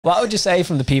What would you say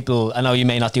from the people, I know you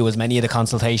may not do as many of the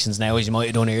consultations now as you might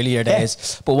have done earlier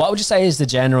days, but what would you say is the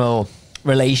general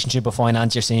relationship of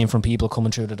finance you're seeing from people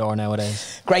coming through the door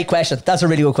nowadays? Great question. That's a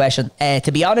really good question.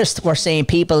 To be honest, we're seeing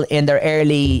people in their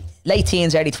late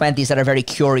teens, early 20s that are very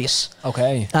curious.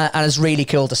 Okay. And it's really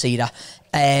cool to see that.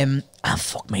 And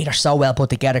fuck me, they're so well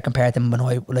put together compared to when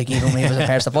I, like, even when I was a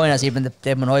person of finance, even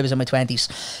when I was in my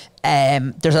 20s.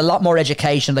 There's a lot more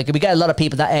education. Like, we get a lot of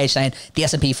people that age saying the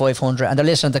S&P 500, and they're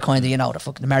listening to kind of, you know, the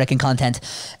fucking American content,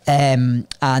 and,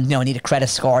 you know, need a credit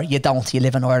score. You don't. You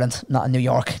live in Ireland, not in New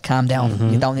York. Calm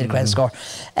down. You don't need a credit score.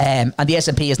 And the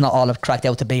S&P is not all it cracked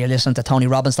out to be. You're listening to Tony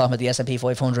Robbins talking about the S&P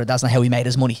 500. That's not how he made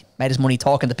his money. Made his money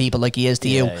talking to people like he is to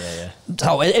you.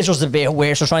 So it's just a bit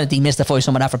weird. So trying to demystify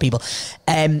some of that for people.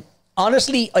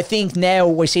 Honestly, I think now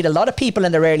we see a lot of people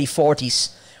in their early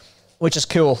 40s, which is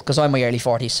cool because I'm in my early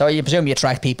 40s. So you presume you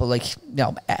attract people like, you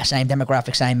know, same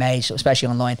demographic, same age, especially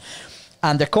online.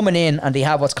 And they're coming in and they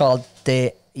have what's called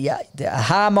the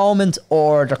aha moment,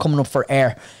 or they're coming up for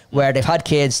air, where they've had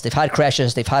kids, they've had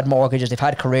creches, they've had mortgages, they've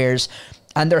had careers,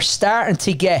 and they're starting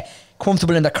to get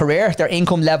comfortable in their career. Their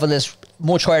income level is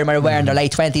much higher than they were in their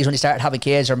late 20s when they started having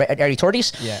kids, or early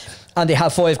 30s. Yeah. And they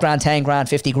have 5 grand, 10 grand,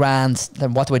 50 grand.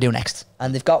 Then what do I do next?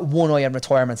 And they've got one eye on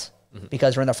retirement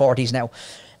because they're in their 40s now.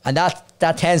 And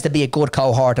that tends to be a good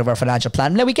cohort of our financial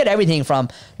plan. Now, we get everything from,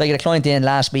 like, a client in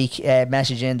last week,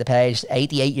 message in the page,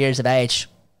 88 years of age,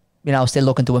 you know, still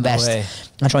looking to invest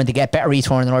and trying to get better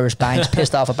return than Irish banks,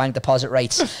 pissed off at bank deposit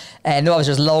rates. And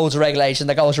obviously there's loads of regulation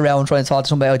that goes around trying to talk to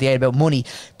somebody about money.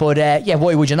 But yeah,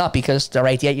 why would you not? Because they're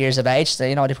 88 years of age. So,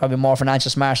 you know, they're probably more financial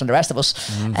smart than the rest of us.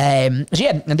 So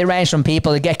yeah, and they range from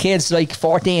people that get kids like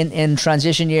 14 in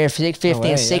transition year,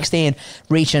 15, 16,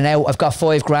 reaching out. I've got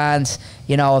 5 grand.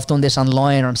 You know, I've done this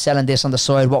online, or I'm selling this on the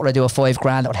side. What would I do with 5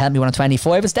 grand? That would help me when I'm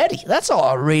 25. It's steady. That's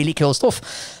all really cool stuff.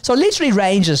 So it literally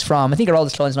ranges from, I think our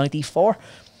oldest client's 94.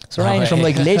 So it ranges from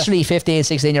like literally 15,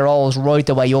 16-year-olds right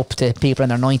the way up to people in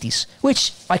their 90s,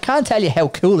 which I can't tell you how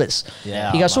cool it is.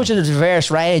 Yeah, you got such a diverse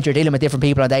range. You're dealing with different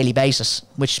people on a daily basis,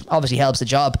 which obviously helps the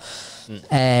job.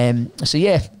 So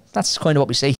yeah, that's kind of what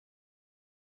we see.